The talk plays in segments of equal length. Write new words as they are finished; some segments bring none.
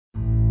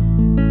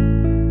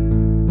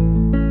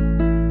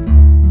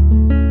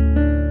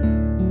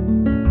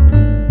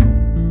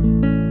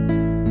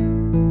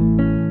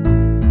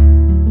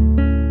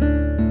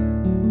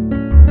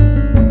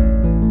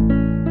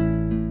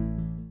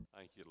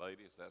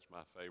That's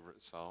my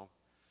favorite song.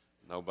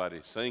 Nobody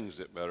sings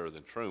it better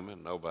than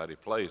Truman. Nobody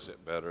plays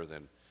it better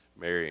than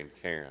Mary and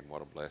Karen.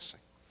 What a blessing.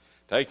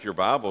 Take your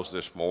Bibles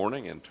this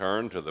morning and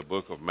turn to the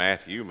book of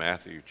Matthew,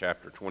 Matthew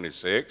chapter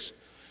 26,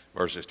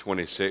 verses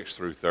 26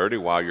 through 30.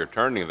 While you're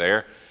turning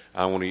there,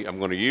 I'm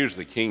going to use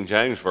the King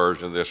James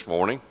Version this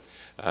morning,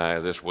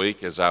 this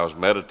week, as I was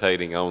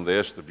meditating on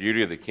this. The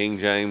beauty of the King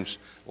James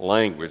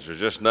language, there's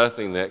just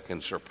nothing that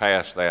can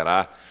surpass that.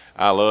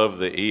 I love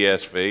the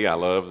ESV. I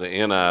love the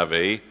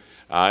NIV.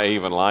 I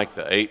even like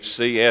the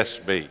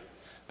HCSB,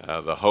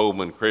 the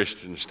Holman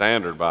Christian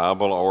Standard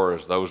Bible, or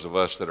as those of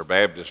us that are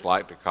Baptists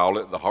like to call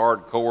it, the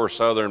hardcore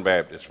Southern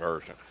Baptist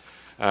version.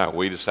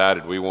 We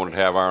decided we wanted to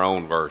have our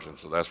own version,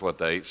 so that's what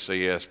the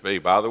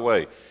HCSB. By the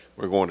way,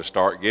 we're going to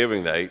start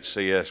giving the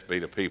HCSB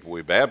to people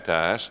we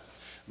baptize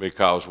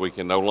because we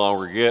can no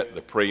longer get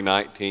the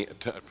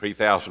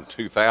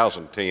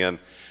pre-2010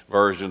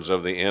 versions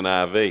of the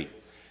NIV.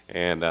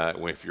 And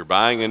if you're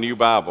buying a new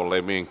Bible,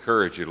 let me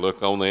encourage you,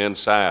 look on the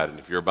inside. And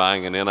if you're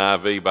buying an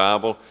NIV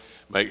Bible,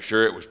 make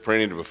sure it was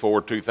printed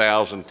before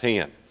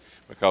 2010,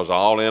 because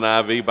all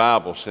NIV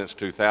Bibles since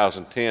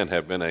 2010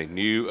 have been a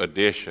new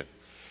edition.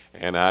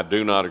 And I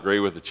do not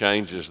agree with the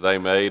changes they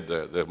made.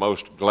 The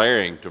most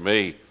glaring to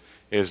me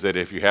is that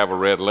if you have a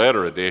red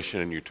letter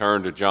edition and you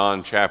turn to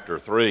John chapter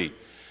 3,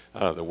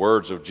 the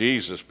words of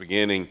Jesus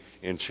beginning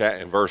in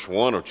verse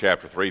 1 of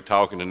chapter 3,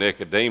 talking to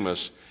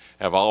Nicodemus,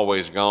 have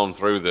always gone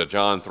through the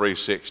John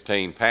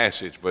 3:16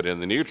 passage, but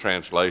in the New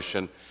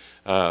Translation,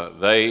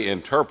 they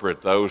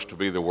interpret those to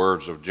be the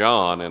words of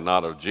John and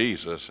not of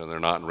Jesus, and they're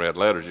not in red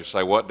letters. You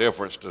say, what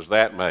difference does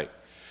that make?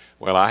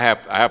 Well, I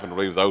happen to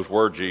believe those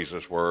were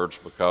Jesus' words,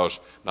 because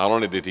not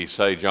only did he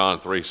say John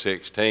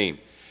 3:16,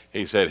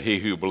 he said, he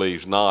who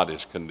believes not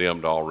is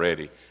condemned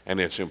already.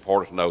 And it's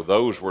important to know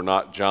those were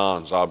not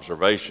John's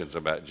observations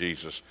about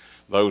Jesus.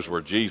 Those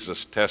were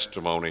Jesus'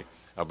 testimony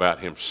about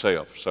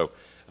himself. So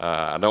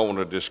I don't want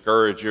to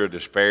discourage you or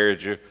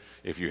disparage you.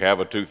 If you have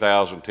a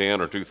 2010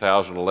 or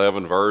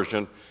 2011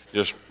 version,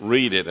 just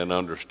read it and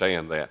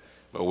understand that.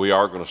 But we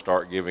are going to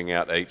start giving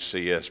out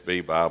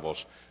HCSB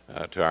Bibles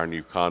to our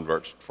new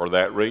converts for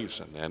that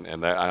reason,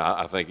 and that,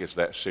 I think it's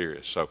that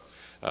serious. So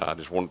I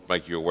just want to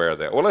make you aware of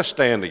that. Well, let's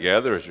stand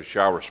together as we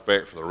show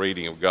respect for the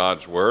reading of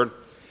God's Word.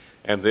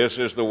 And this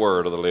is the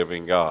Word of the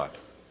living God.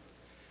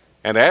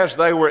 And as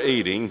they were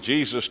eating,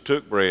 Jesus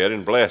took bread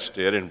and blessed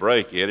it and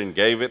brake it and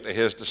gave it to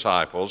his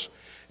disciples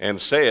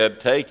and said,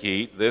 take,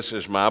 eat, this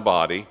is my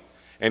body.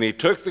 And he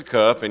took the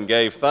cup and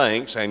gave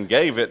thanks and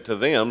gave it to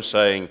them,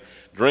 saying,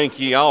 drink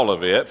ye all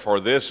of it, for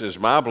this is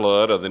my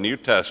blood of the New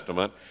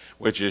Testament,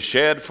 which is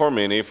shed for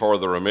many for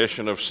the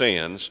remission of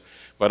sins.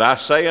 But I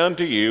say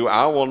unto you,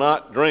 I will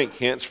not drink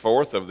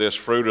henceforth of this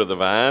fruit of the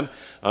vine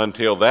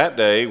until that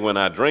day when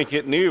I drink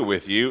it new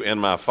with you in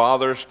my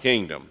Father's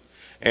kingdom.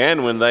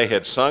 And when they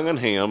had sung an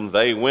hymn,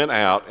 they went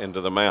out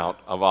into the Mount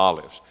of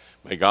Olives.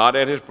 May God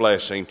add his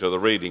blessing to the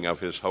reading of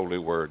his holy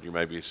word. You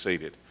may be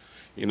seated.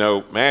 You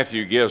know,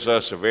 Matthew gives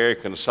us a very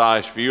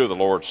concise view of the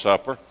Lord's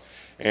Supper.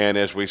 And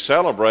as we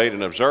celebrate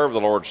and observe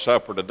the Lord's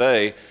Supper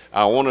today,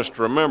 I want us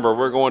to remember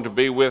we're going to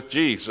be with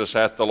Jesus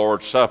at the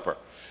Lord's Supper.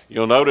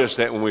 You'll notice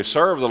that when we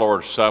serve the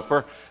Lord's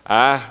Supper,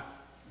 I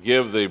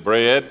give the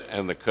bread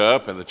and the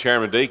cup, and the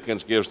chairman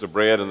deacons gives the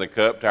bread and the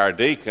cup to our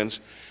deacons,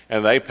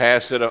 and they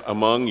pass it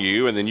among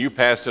you, and then you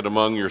pass it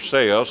among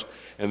yourselves,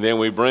 and then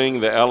we bring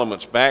the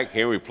elements back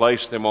here, we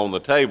place them on the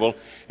table,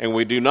 and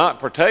we do not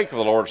partake of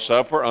the Lord's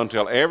Supper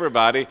until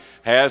everybody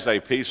has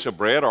a piece of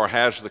bread or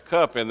has the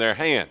cup in their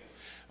hand.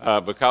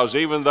 Because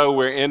even though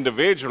we're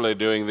individually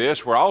doing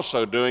this, we're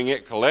also doing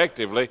it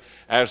collectively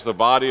as the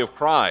body of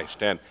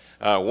Christ. And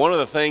one of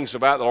the things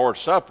about the Lord's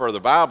Supper, the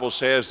Bible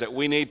says that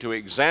we need to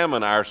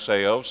examine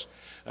ourselves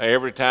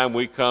every time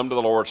we come to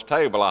the Lord's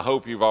table. I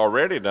hope you've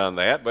already done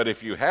that, but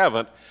if you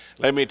haven't,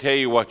 let me tell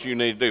you what you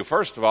need to do.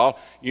 First of all,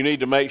 you need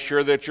to make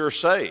sure that you're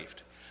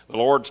saved. The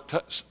Lord's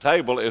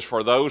table is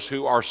for those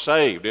who are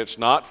saved. It's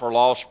not for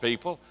lost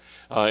people.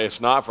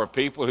 It's not for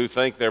people who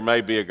think there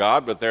may be a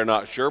God, but they're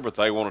not sure, but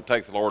they want to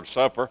take the Lord's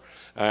Supper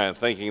and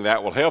thinking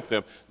that will help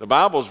them. The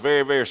Bible's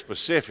very, very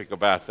specific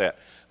about that.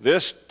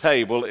 This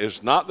table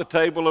is not the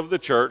table of the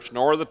church,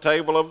 nor the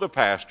table of the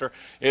pastor.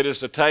 It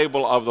is the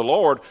table of the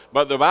Lord.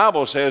 But the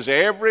Bible says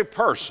every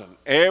person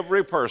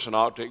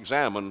ought to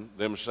examine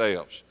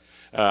themselves.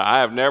 I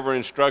have never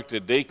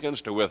instructed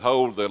deacons to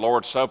withhold the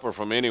Lord's Supper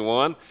from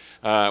anyone.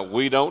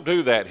 We don't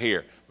do that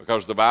here,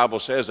 because the Bible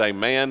says a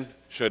man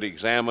should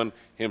examine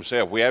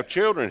himself. We have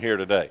children here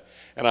today,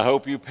 and I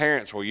hope you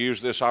parents will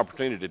use this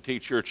opportunity to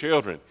teach your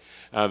children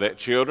that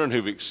children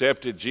who've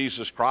accepted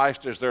Jesus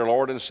Christ as their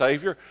Lord and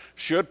Savior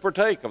should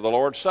partake of the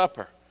Lord's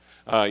Supper.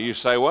 You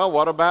say, well,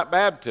 what about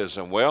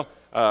baptism? Well,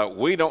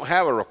 we don't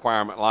have a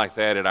requirement like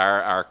that at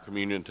our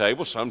communion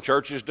table. Some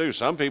churches do.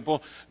 Some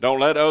people don't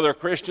let other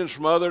Christians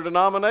from other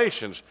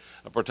denominations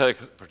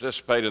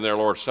participate in their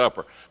Lord's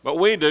Supper. But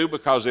we do,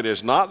 because it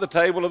is not the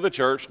table of the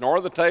church, nor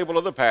the table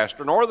of the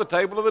pastor, nor the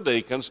table of the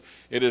deacons.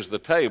 It is the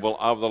table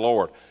of the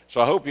Lord.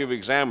 So I hope you've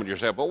examined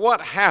yourself. But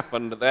what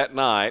happened that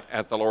night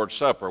at the Lord's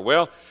Supper?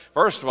 Well,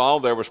 first of all,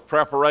 there was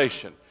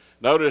preparation.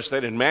 Notice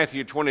that in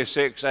Matthew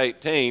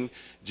 26:18,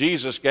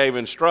 Jesus gave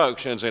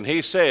instructions, and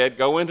he said,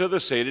 "Go into the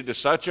city to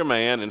such a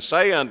man, and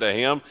say unto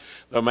him,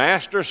 The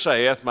Master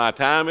saith, My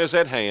time is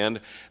at hand.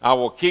 I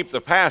will keep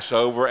the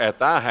Passover at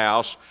thy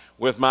house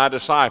with my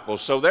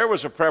disciples." So there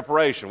was a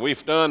preparation.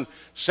 We've done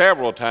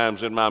several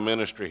times in my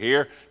ministry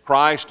here,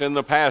 Christ and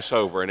the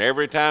Passover. And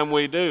every time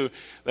we do,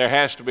 there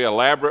has to be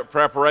elaborate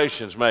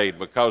preparations made,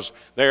 because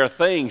there are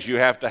things you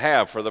have to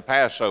have for the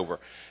Passover.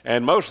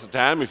 And most of the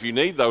time, if you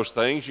need those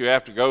things, you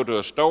have to go to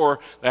a store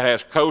that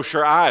has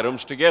kosher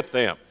items to get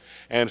them.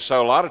 And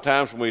so a lot of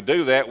times when we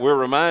do that, we're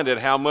reminded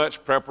how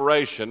much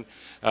preparation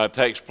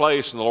takes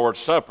place in the Lord's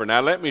Supper. Now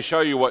let me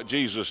show you what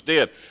Jesus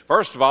did.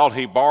 First of all,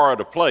 he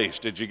borrowed a place.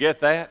 Did you get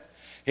that?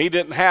 He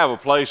didn't have a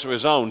place of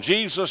his own.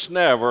 Jesus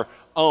never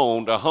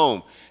owned a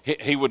home.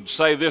 He would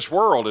say, "This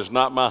world is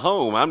not my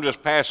home. I'm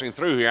just passing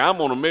through here. I'm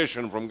on a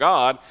mission from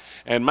God,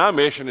 and my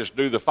mission is to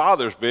do the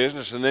Father's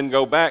business and then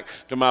go back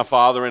to my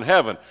Father in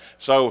heaven."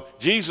 So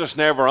Jesus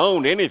never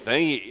owned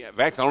anything. In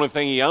fact, the only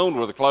thing he owned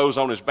were the clothes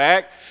on his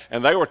back,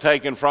 and they were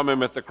taken from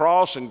him at the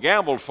cross and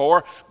gambled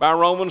for by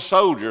Roman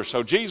soldiers.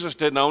 So Jesus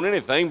didn't own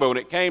anything, but when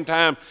it came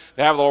time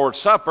to have the Lord's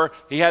Supper,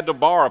 he had to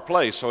borrow a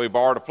place, so he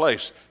borrowed a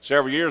place.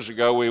 Several years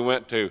ago, we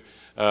went to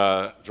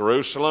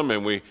Jerusalem,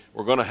 and we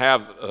were going to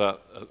have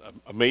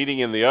a meeting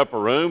in the upper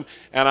room,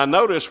 and I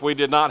noticed we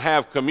did not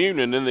have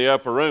communion in the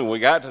upper room. We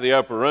got to the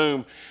upper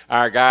room,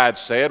 our guide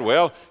said,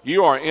 "Well,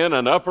 you are in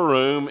an upper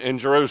room in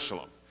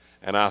Jerusalem."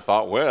 And I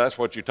thought, well, that's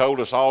what you told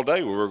us all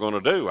day we were going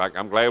to do.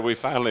 I'm glad we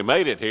finally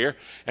made it here.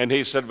 And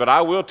he said, "But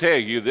I will tell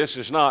you, this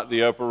is not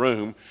the upper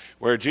room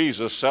where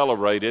Jesus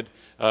celebrated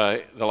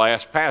the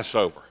last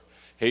Passover."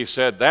 He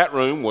said that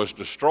room was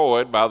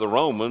destroyed by the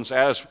Romans,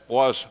 as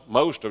was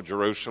most of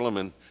Jerusalem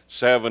in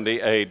 70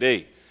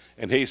 AD.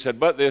 And he said,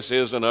 "But this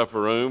is an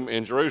upper room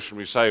in Jerusalem."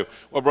 You say,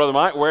 "Well, Brother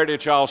Mike, where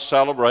did y'all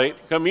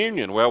celebrate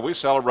communion?" Well, we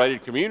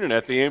celebrated communion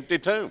at the empty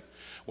tomb.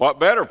 What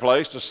better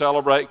place to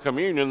celebrate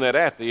communion than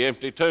at the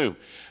empty tomb?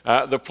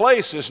 The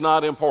place is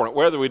not important.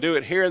 Whether we do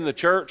it here in the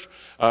church,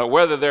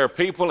 whether there are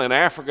people in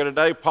Africa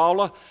today,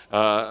 Paula,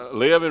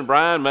 Liv and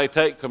Brian may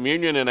take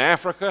communion in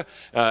Africa,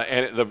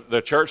 and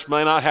the church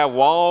may not have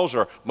walls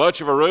or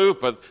much of a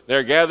roof, but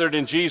they're gathered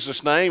in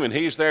Jesus' name, and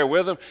he's there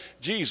with them.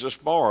 Jesus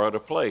borrowed a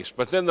place.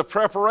 But then the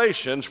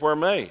preparations were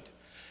made.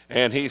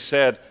 And he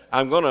said,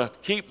 "I'm going to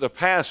keep the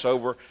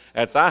Passover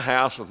at thy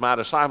house with my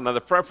disciples." Now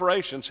the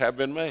preparations have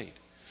been made.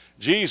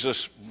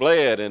 Jesus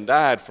bled and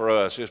died for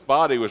us. His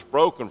body was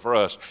broken for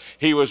us.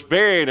 He was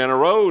buried and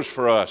arose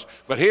for us.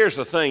 But here's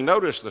the thing.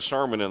 Notice the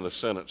sermon in the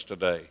sentence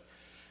today.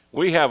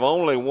 We have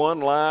only one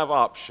live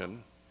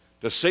option: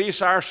 to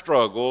cease our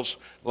struggles,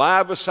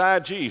 lie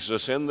beside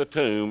Jesus in the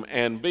tomb,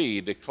 and be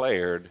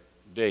declared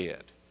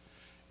dead.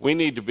 We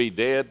need to be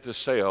dead to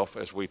self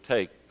as we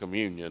take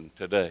communion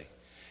today.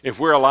 If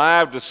we're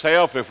alive to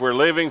self, if we're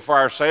living for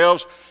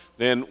ourselves,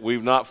 then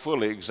we've not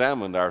fully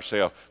examined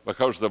ourselves,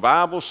 because the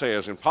Bible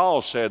says, and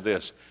Paul said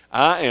this,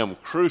 "I am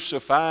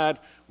crucified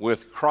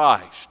with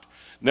Christ.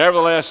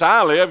 Nevertheless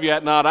I live,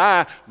 yet not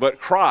I, but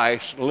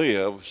Christ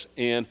lives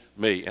in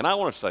me." And I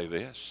want to say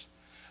this.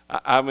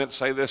 I meant to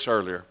say this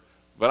earlier,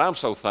 but I'm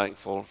so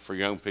thankful for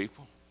young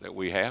people that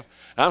we have.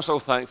 I'm so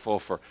thankful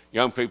for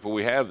young people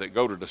we have that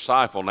go to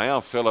Disciple Now,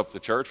 fill up the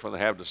church when they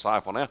have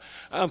Disciple Now.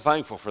 I'm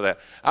thankful for that.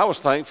 I was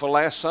thankful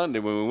last Sunday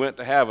when we went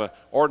to have an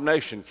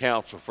ordination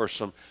council for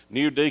some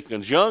new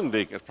deacons, young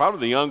deacons, probably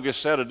the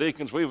youngest set of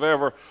deacons we've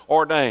ever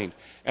ordained.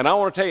 And I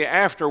want to tell you,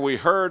 after we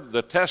heard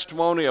the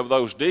testimony of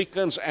those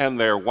deacons and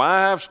their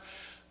wives,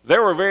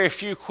 there were very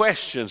few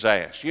questions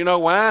asked. You know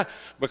why?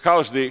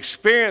 Because the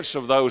experience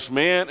of those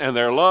men and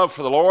their love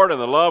for the Lord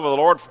and the love of the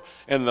Lord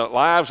in the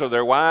lives of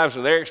their wives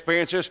and their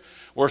experiences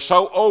were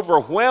so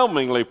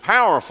overwhelmingly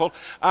powerful,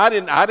 I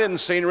didn't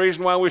see any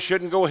reason why we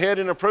shouldn't go ahead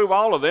and approve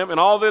all of them. And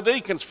all the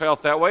deacons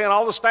felt that way, and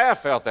all the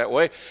staff felt that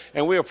way,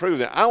 and we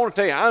approved them. I want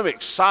to tell you, I'm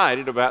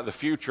excited about the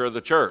future of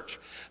the church.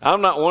 I'm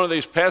not one of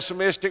these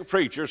pessimistic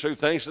preachers who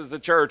thinks that the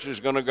church is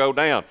going to go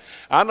down.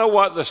 I know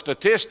what the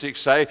statistics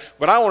say,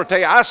 but I want to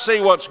tell you, I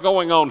see what's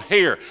going on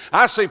here.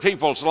 I see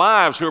people's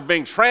lives who are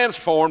being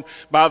transformed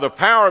by the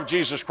power of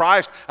Jesus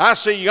Christ. I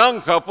see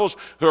young couples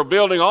who are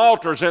building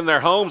altars in their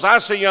homes. I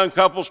see young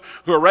couples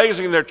who are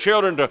raising their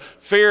children to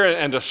fear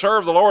and to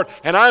serve the Lord.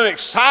 And I'm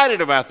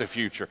excited about the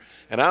future.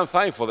 And I'm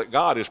thankful that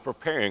God is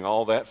preparing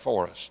all that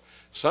for us.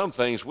 Some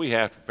things we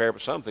have to prepare,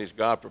 but some things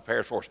God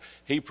prepares for us.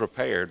 He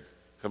prepared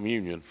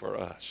communion for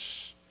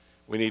us.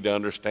 We need to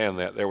understand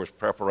that. There was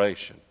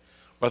preparation.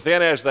 But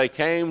then as they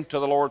came to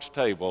the Lord's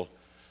table,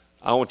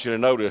 I want you to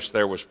notice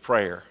there was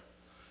prayer.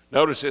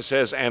 Notice it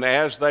says, "And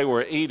as they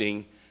were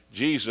eating,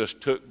 Jesus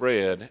took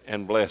bread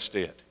and blessed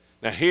it."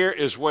 Now here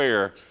is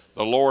where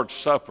the Lord's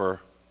Supper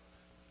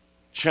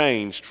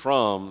changed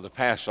from the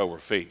Passover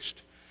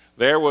feast.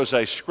 There was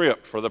a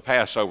script for the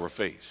Passover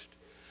feast.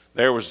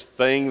 There was a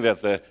thing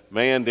that the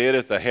man did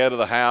at the head of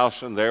the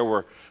house, and there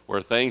were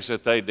things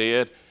that they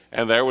did,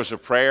 and there was a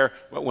prayer.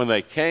 But when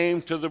they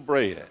came to the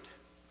bread,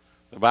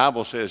 the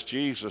Bible says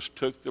Jesus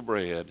took the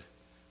bread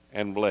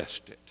and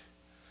blessed it.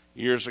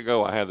 Years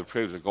ago, I had the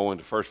privilege of going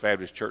to First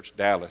Baptist Church,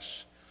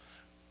 Dallas,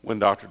 when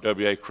Dr.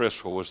 W.A.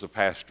 Criswell was the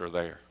pastor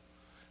there.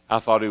 I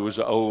thought he was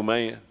an old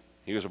man.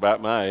 He was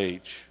about my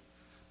age.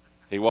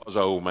 He was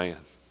an old man.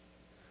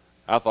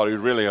 I thought he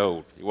was really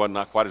old. He wasn't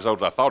not quite as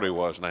old as I thought he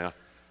was now.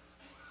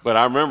 But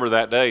I remember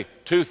that day,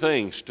 two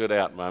things stood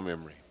out in my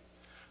memory.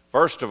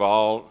 First of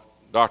all,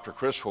 Dr.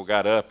 Criswell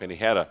got up and he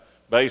had a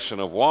basin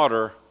of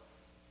water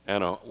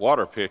and a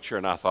water pitcher,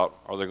 and I thought,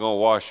 are they going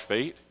to wash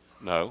feet?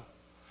 No.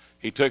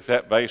 He took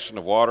that basin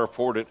of water,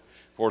 poured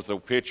the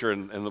pitcher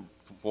and the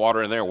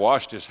water in there,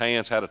 washed his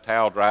hands, had a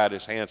towel, dried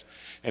his hands,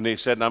 and he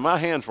said, now my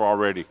hands were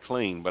already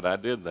clean, but I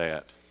did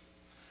that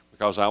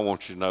because I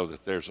want you to know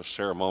that there's a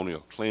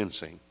ceremonial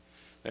cleansing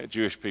that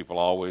Jewish people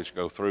always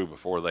go through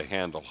before they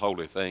handle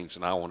holy things,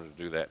 and I wanted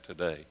to do that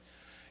today.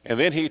 And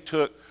then he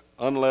took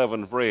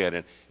unleavened bread,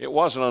 and it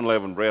wasn't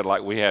unleavened bread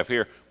like we have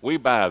here. We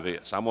buy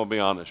this. I'm going to be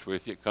honest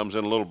with you. It comes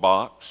in a little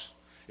box.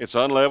 It's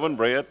unleavened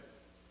bread.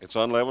 It's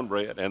unleavened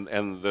bread,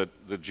 and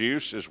the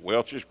juice is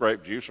Welch's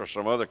grape juice or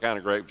some other kind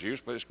of grape juice,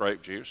 but it's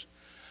grape juice.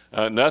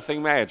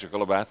 Nothing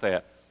magical about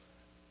that.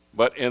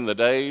 But in the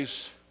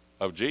days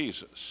of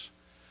Jesus,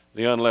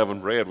 the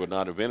unleavened bread would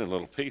not have been in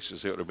little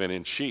pieces. It would have been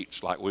in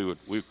sheets like we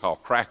would call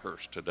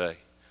crackers today.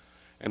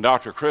 And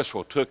Dr.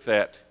 Criswell took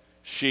that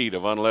sheet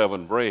of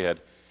unleavened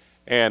bread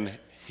and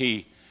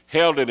he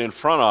held it in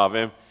front of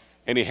him,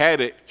 and he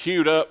had it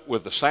queued up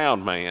with the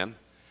sound man.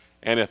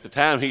 And at the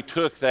time he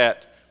took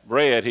that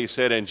bread, he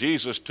said, and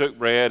Jesus took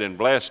bread and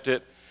blessed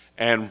it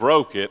and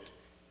broke it.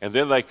 And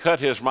then they cut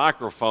his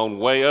microphone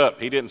way up.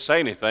 He didn't say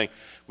anything,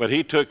 but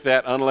he took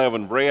that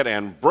unleavened bread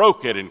and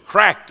broke it and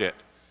cracked it.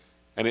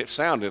 And it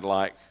sounded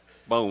like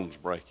bones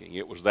breaking.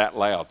 It was that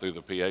loud through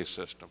the PA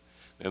system.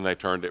 Then they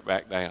turned it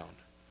back down.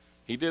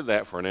 He did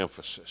that for an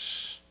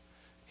emphasis.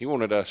 He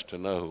wanted us to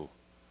know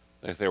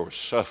that there was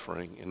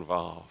suffering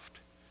involved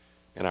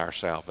in our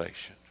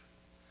salvation.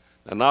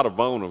 Now, not a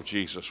bone of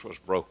Jesus was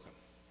broken,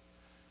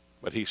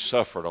 but he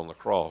suffered on the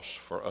cross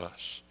for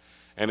us.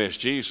 And as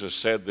Jesus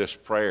said this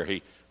prayer,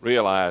 he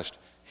realized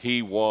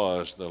he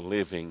was the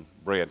living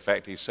bread. In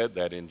fact, he said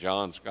that in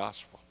John's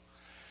gospel.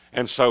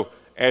 And so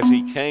as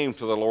he came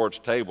to the Lord's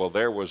table,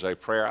 there was a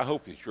prayer. I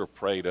hope that you're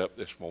prayed up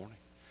this morning.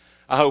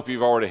 I hope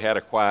you've already had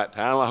a quiet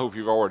time. I hope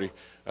you've already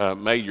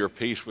made your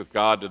peace with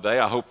God today.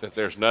 I hope that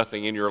there's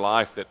nothing in your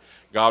life that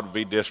God would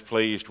be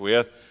displeased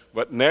with.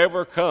 But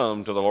never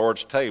come to the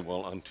Lord's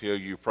table until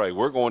you pray.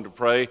 We're going to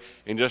pray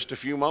in just a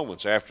few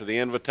moments after the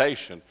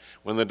invitation.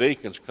 When the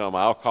deacons come,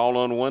 I'll call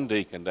on one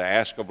deacon to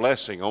ask a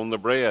blessing on the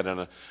bread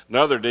and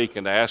another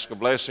deacon to ask a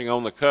blessing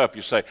on the cup.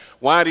 You say,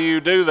 why do you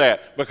do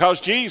that?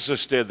 Because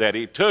Jesus did that.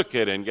 He took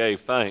it and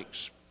gave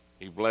thanks.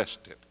 He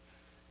blessed it.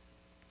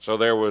 So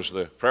there was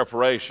the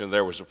preparation,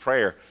 there was the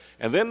prayer.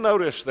 And then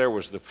notice there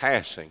was the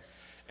passing.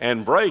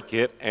 And break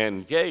it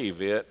and gave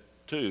it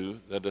to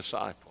the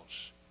disciples.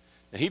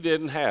 He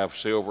didn't have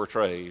silver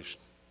trays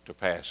to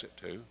pass it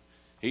to.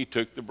 He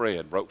took the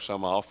bread, broke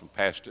some off, and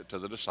passed it to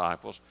the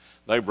disciples.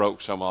 They broke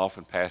some off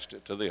and passed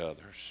it to the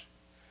others.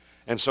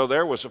 And so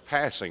there was a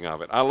passing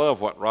of it. I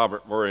love what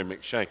Robert Murray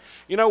McCheyne.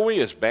 You know,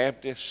 we as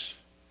Baptists,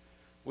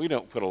 we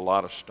don't put a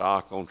lot of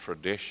stock on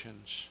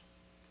traditions.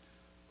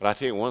 But I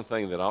tell you one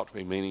thing that ought to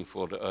be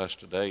meaningful to us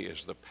today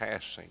is the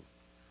passing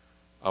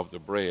of the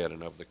bread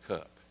and of the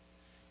cup.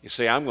 You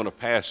see, I'm going to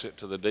pass it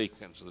to the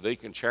deacons. The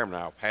deacon chairman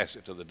and I will pass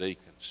it to the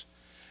deacons.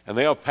 And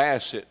they'll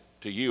pass it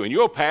to you, and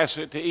you'll pass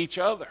it to each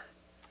other.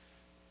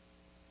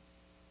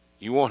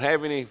 You won't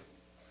have any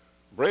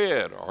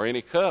bread or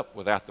any cup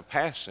without the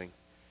passing.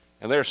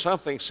 And there's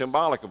something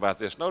symbolic about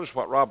this. Notice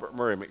what Robert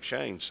Murray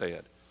McCheyne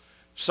said.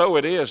 So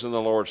it is in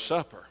the Lord's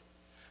Supper.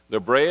 The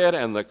bread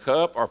and the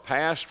cup are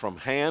passed from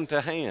hand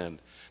to hand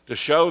to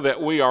show that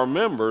we are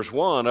members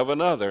one of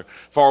another.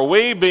 For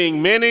we,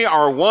 being many,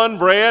 are one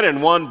bread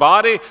and one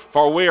body,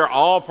 for we are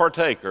all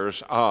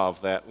partakers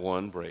of that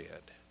one bread.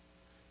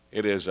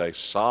 It is a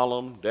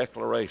solemn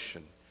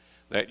declaration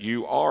that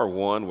you are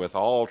one with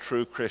all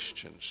true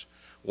Christians,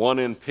 one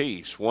in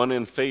peace, one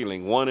in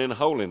feeling, one in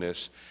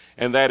holiness,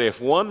 and that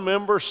if one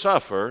member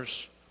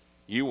suffers,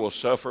 you will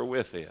suffer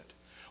with it.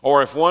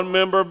 Or if one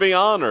member be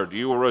honored,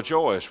 you will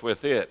rejoice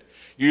with it.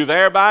 You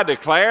thereby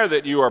declare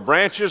that you are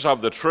branches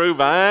of the true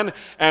vine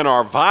and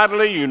are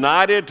vitally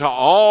united to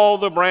all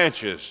the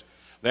branches,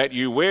 that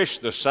you wish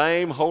the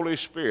same Holy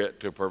Spirit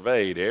to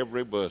pervade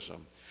every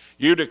bosom.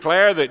 You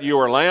declare that you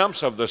are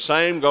lamps of the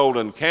same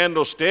golden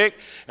candlestick,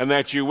 and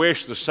that you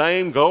wish the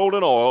same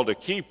golden oil to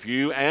keep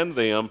you and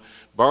them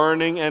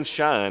burning and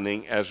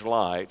shining as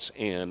lights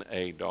in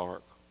a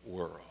dark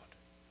world.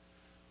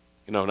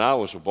 You know, when I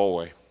was a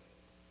boy,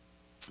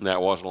 and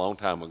that was a long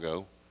time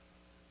ago,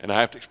 And I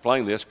have to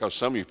explain this because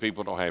some of you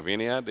people don't have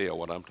any idea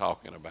what I'm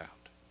talking about.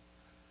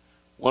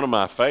 One of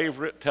my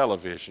favorite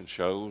television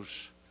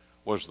shows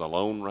was The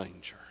Lone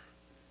Ranger.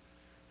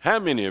 How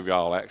many of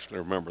y'all actually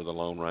remember The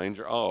Lone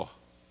Ranger? Oh,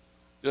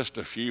 just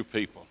a few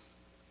people.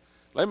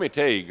 Let me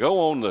tell you,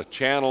 go on the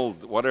channel,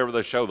 whatever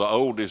they show the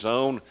oldies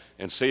on,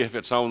 and see if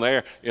it's on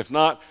there. If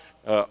not,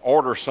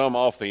 order some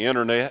off the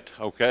internet,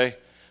 okay?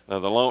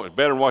 It's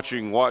better than what you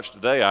can watch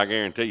today, I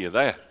guarantee you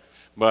that.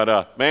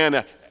 But,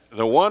 man,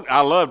 the one,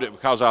 I loved it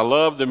because I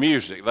loved the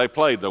music. They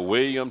played the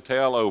William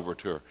Tell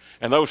Overture.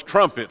 And those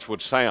trumpets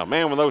would sound.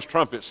 Man, when those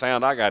trumpets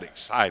sound, I got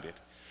excited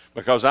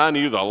because I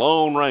knew the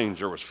Lone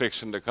Ranger was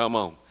fixing to come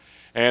on.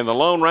 And the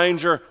Lone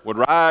Ranger would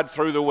ride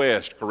through the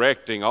West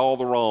correcting all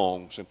the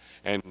wrongs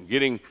and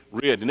getting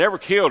rid. He never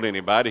killed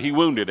anybody. He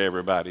wounded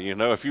everybody. You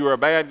know, if you were a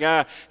bad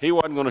guy, he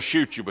wasn't going to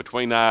shoot you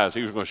between the eyes.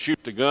 He was going to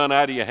shoot the gun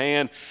out of your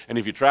hand, and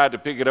if you tried to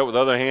pick it up with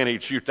the other hand,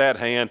 he'd shoot that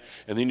hand,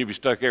 and then you'd be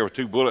stuck there with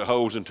 2 bullet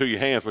holes into your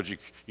hands, but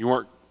you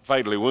weren't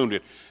fatally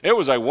wounded. It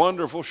was a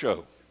wonderful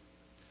show.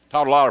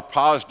 Taught a lot of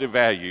positive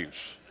values.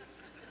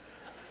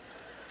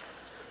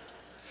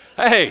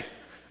 Hey,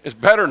 it's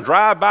better than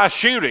drive-by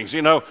shootings,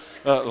 you know.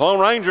 Lone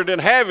Ranger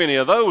didn't have any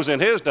of those in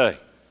his day.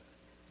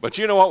 But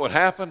you know what would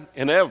happen?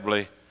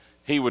 Inevitably,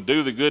 he would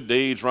do the good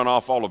deeds, run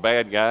off all the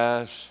bad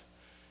guys,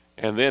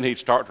 and then he'd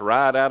start to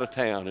ride out of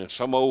town, and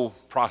some old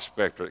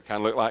prospector that kind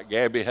of looked like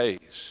Gabby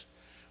Hayes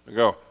would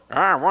go,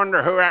 I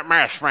wonder who that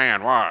masked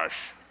man was.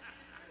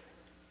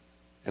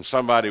 And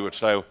somebody would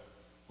say,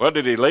 well,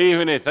 did he leave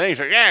anything? He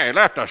said, yeah, he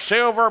left a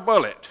silver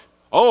bullet.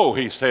 Oh,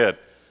 he said,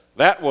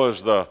 that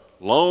was the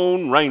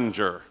Lone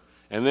Ranger.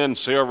 And then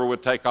Silver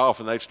would take off,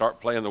 and they'd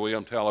start playing the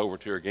William Tell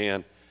Overture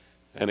again,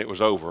 and it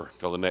was over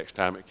till the next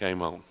time it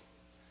came on.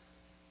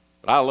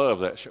 But I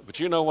love that show. But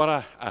you know what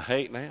I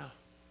hate now?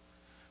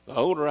 The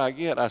older I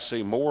get, I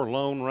see more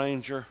Lone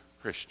Ranger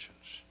Christians.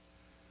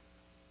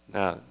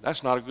 Now,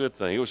 that's not a good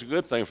thing. It was a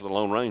good thing for the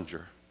Lone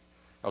Ranger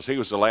because he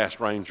was the last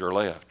ranger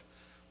left.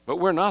 But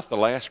we're not the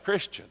last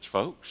Christians,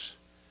 folks.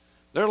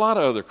 There are a lot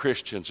of other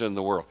Christians in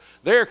the world.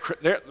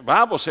 The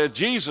Bible said,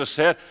 Jesus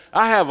said,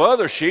 I have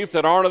other sheep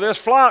that aren't of this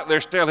flock.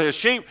 They're still his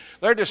sheep.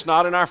 They're just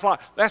not in our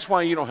flock. That's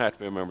why you don't have to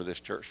be a member of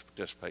this church to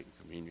participate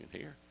in communion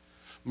here.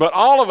 But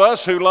all of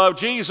us who love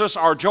Jesus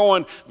are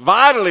joined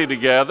vitally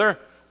together.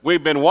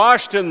 We've been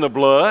washed in the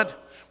blood.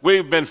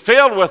 We've been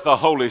filled with the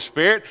Holy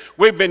Spirit.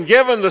 We've been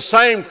given the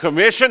same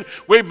commission.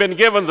 We've been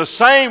given the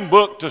same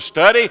book to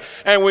study.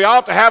 And we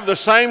ought to have the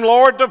same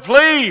Lord to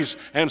please.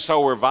 And so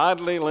we're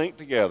vitally linked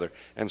together.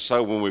 And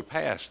so when we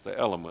pass the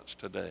elements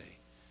today,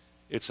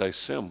 it's a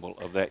symbol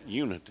of that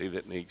unity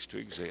that needs to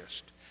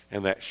exist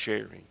and that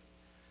sharing.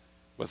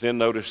 But then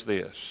notice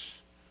this.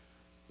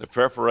 The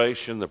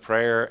preparation, the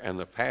prayer, and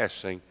the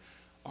passing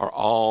are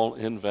all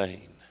in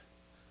vain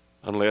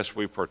unless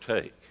we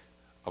partake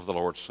of the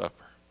Lord's Supper.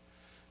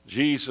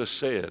 Jesus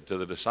said to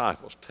the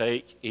disciples,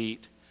 take,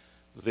 eat,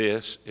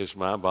 this is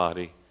my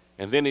body.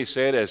 And then he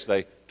said as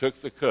they took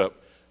the cup,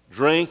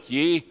 drink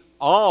ye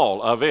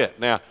all of it.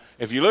 Now,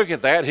 if you look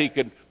at that, he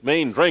could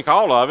mean drink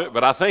all of it,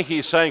 but I think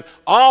he's saying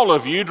all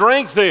of you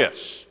drink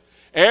this.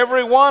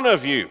 Every one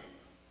of you.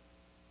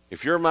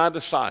 If you're my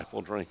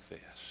disciple, drink this.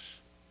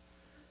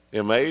 The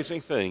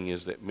amazing thing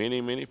is that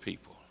many, many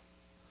people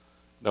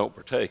don't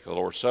partake of the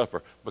Lord's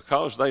Supper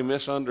because they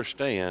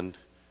misunderstand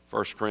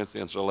 1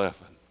 Corinthians 11.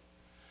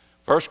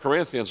 1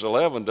 Corinthians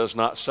 11 does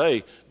not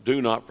say,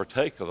 do not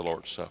partake of the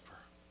Lord's Supper.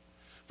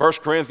 1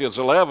 Corinthians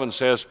 11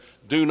 says,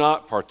 do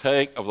not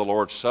partake of the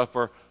Lord's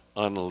Supper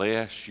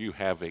unless you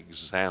have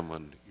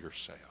examined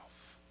yourself.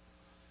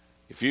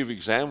 If you've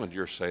examined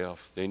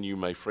yourself, then you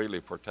may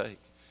freely partake,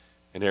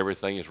 and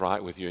everything is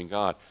right with you and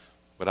God.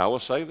 But I will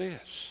say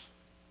this.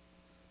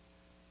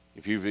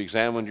 If you've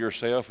examined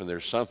yourself and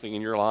there's something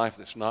in your life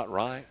that's not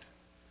right,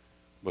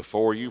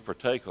 before you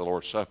partake of the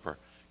Lord's Supper,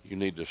 you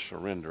need to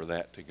surrender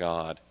that to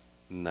God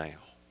now.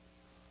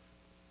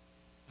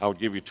 I would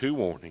give you 2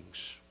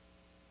 warnings.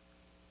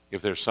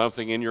 If there's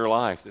something in your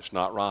life that's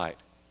not right,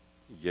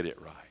 get it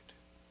right.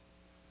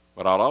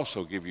 But I'll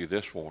also give you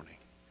this warning.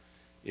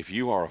 If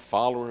you are a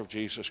follower of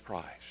Jesus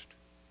Christ,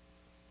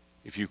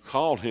 if you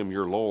call him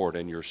your Lord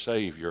and your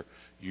Savior,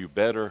 you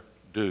better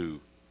do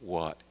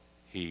what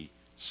he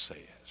says.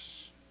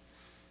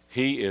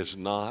 He is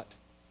not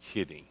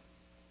kidding.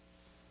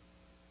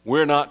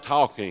 We're not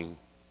talking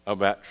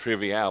about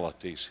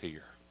trivialities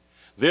here.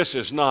 This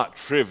is not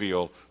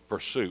trivial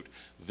pursuit.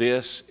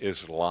 This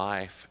is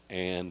life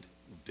and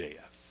death.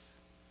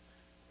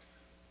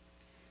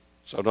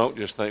 So don't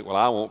just think, well,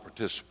 I won't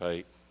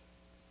participate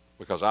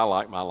because I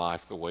like my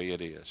life the way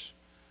it is.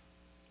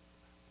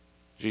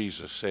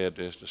 Jesus said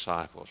to his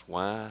disciples,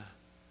 why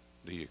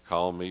do you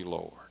call me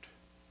Lord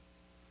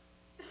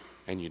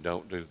and you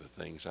don't do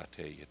the things I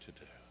tell you to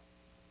do?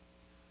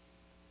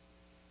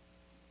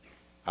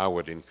 I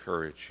would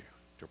encourage you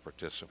to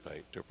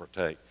participate, to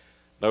partake.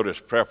 Notice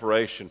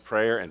preparation,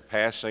 prayer, and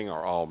passing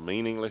are all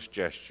meaningless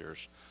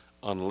gestures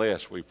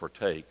unless we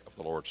partake of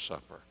the Lord's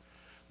Supper.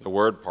 The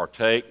word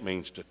partake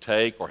means to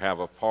take or have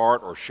a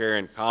part or share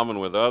in common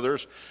with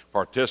others,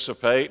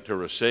 participate, to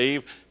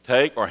receive,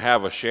 take or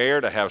have a share,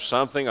 to have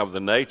something of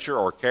the nature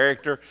or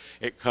character.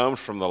 It comes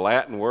from the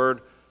Latin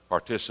word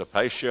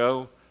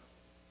participatio.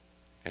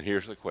 And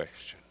here's the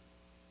question.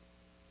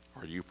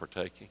 Are you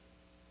partaking?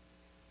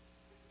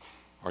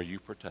 Are you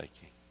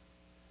partaking?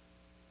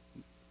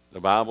 The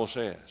Bible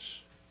says,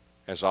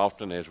 as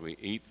often as we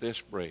eat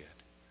this bread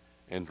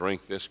and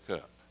drink this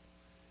cup,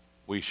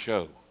 we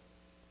show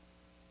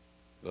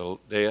the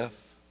death,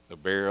 the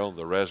burial,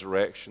 the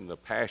resurrection, the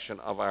passion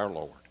of our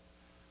Lord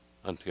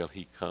until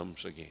he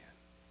comes again.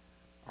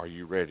 Are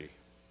you ready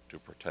to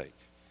partake?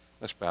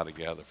 Let's bow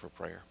together for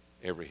prayer.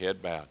 Every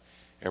head bowed,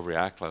 every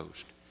eye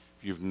closed.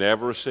 If you've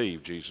never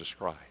received Jesus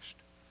Christ,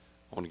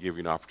 I want to give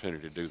you an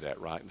opportunity to do that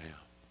right now.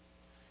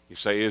 You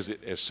say, is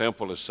it as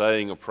simple as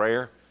saying a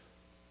prayer?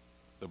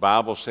 The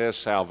Bible says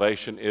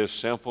salvation is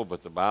simple,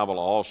 but the Bible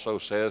also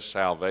says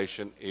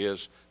salvation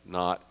is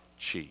not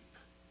cheap.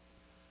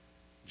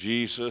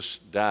 Jesus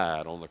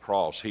died on the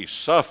cross. He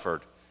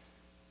suffered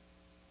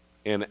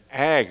in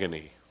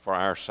agony for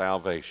our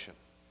salvation.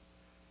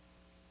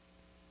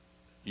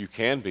 You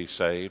can be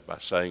saved by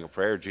saying a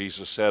prayer.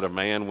 Jesus said a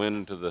man went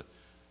into the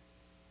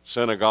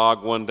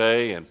synagogue one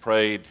day and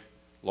prayed,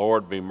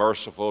 Lord, be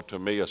merciful to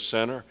me, a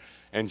sinner.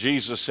 And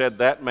Jesus said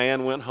that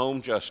man went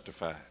home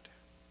justified.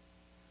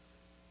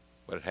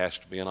 But it has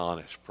to be an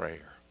honest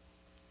prayer.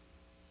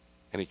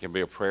 And it can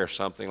be a prayer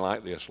something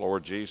like this.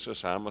 Lord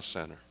Jesus, I'm a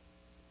sinner.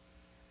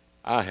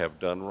 I have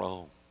done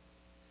wrong.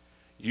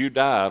 You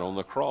died on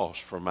the cross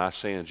for my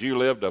sins. You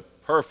lived a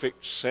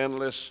perfect,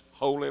 sinless,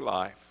 holy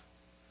life.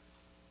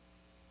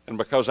 And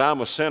because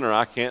I'm a sinner,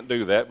 I can't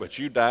do that, but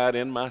you died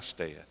in my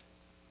stead.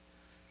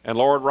 And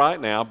Lord,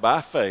 right now,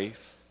 by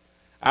faith,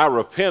 I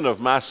repent of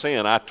my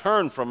sin. I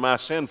turn from my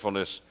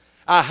sinfulness.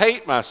 I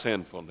hate my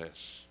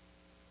sinfulness.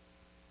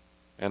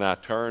 And I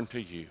turn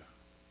to you.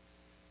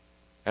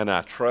 And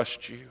I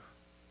trust you.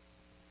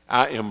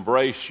 I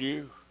embrace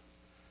you.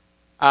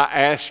 I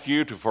ask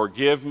you to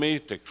forgive me,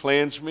 to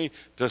cleanse me,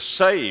 to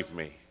save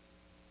me.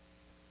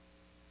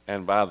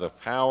 And by the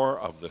power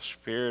of the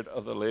Spirit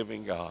of the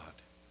living God,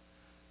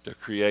 to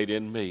create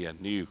in me a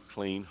new,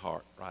 clean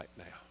heart right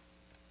now.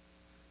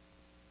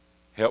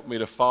 Help me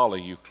to follow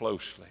you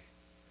closely.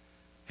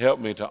 Help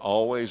me to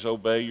always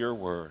obey your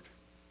word.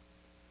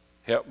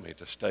 Help me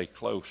to stay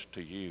close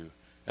to you.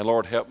 And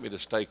Lord, help me to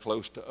stay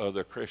close to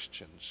other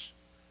Christians,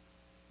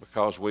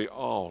 because we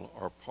all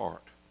are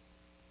part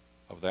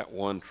of that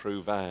one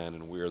true vine,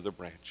 and we are the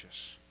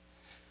branches.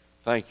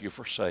 Thank you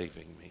for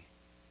saving me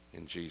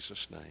in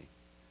Jesus' name.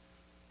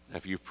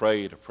 If you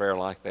prayed a prayer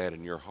like that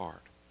in your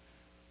heart,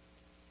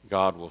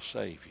 God will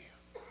save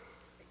you.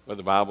 But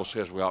the Bible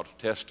says we ought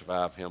to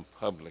testify of him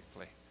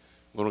publicly.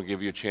 We want to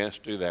give you a chance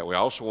to do that. We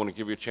also want to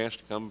give you a chance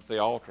to come to the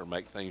altar and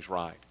make things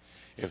right.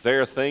 If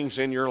there are things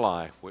in your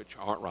life which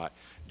aren't right,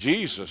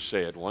 Jesus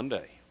said one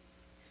day,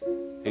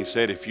 he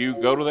said, if you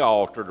go to the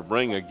altar to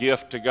bring a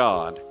gift to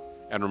God,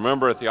 and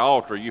remember at the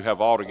altar you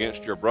have aught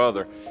against your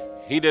brother,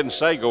 he didn't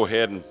say go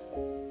ahead and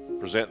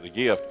present the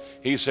gift.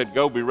 He said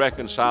go be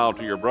reconciled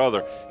to your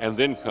brother and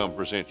then come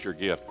present your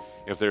gift.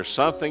 If there's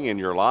something in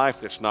your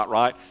life that's not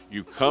right,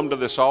 you come to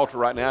this altar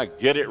right now,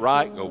 get it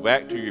right, go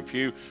back to your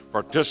pew,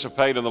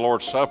 participate in the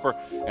Lord's Supper,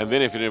 and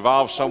then if it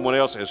involves someone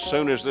else, as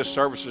soon as this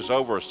service is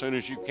over, as soon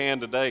as you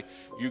can today,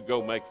 you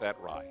go make that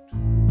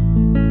right.